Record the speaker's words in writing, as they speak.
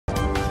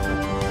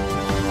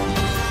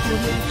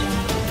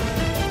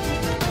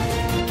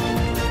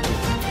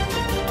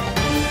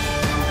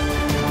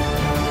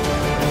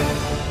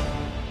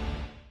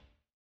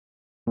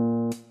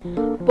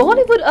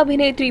बॉलीवुड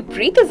अभिनेत्री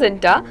प्रीति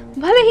जिंटा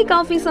भले ही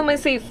काफी समय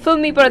से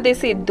फिल्मी पर्दे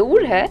से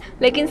दूर है,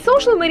 लेकिन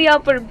सोशल मीडिया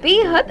पर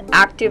बेहद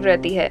एक्टिव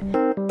रहती है।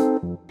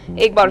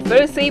 एक बार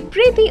फिर से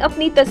प्रीति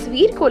अपनी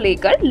तस्वीर को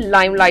लेकर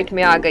लाइमलाइट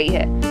में आ गई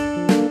है।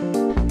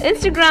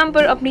 इंस्टाग्राम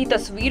पर अपनी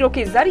तस्वीरों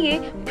के जरिए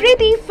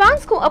प्रीति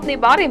फैंस को अपने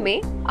बारे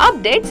में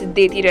अपडेट्स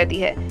देती रहती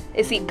है।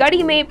 इसी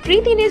कड़ी में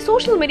प्रीति ने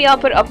सोशल मीडिया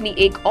पर अपनी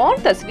एक और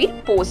तस्वीर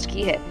पोस्ट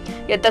की है।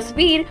 यह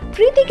तस्वीर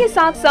प्रीति के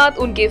साथ साथ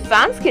उनके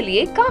फैंस के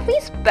लिए काफी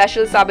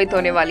स्पेशल साबित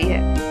होने वाली है।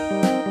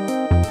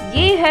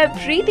 ये है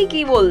प्रीति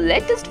की वो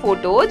लेटेस्ट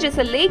फोटो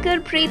जिसे लेकर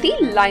प्रीति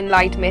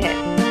लाइमलाइट में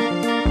है।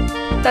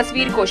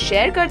 तस्वीर को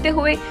शेयर करते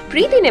हुए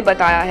प्रीति ने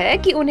बताया है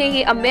कि उन्हें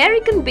ये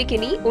अमेरिकन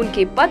बिकिनी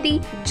उनके पति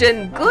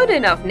जिन गुड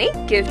इनफ ने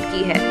गिफ्ट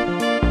की है।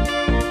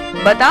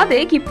 बता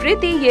दें कि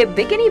प्रीति ये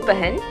बिकिनी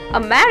पहन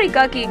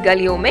अमेरिका की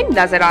गलियों में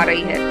नजर आ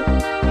रही है।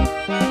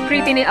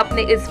 प्रीति ने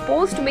अपने इस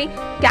पोस्ट में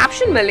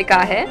कैप्शन में लिखा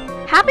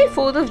है, Happy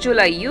 4th of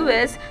July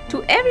US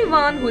to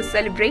everyone who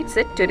celebrates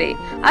it today.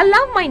 I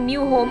love my new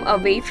home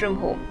away from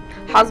home.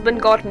 Husband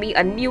got me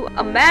a new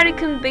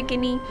American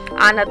bikini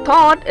and I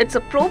thought it's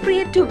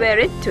appropriate to wear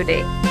it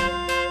today.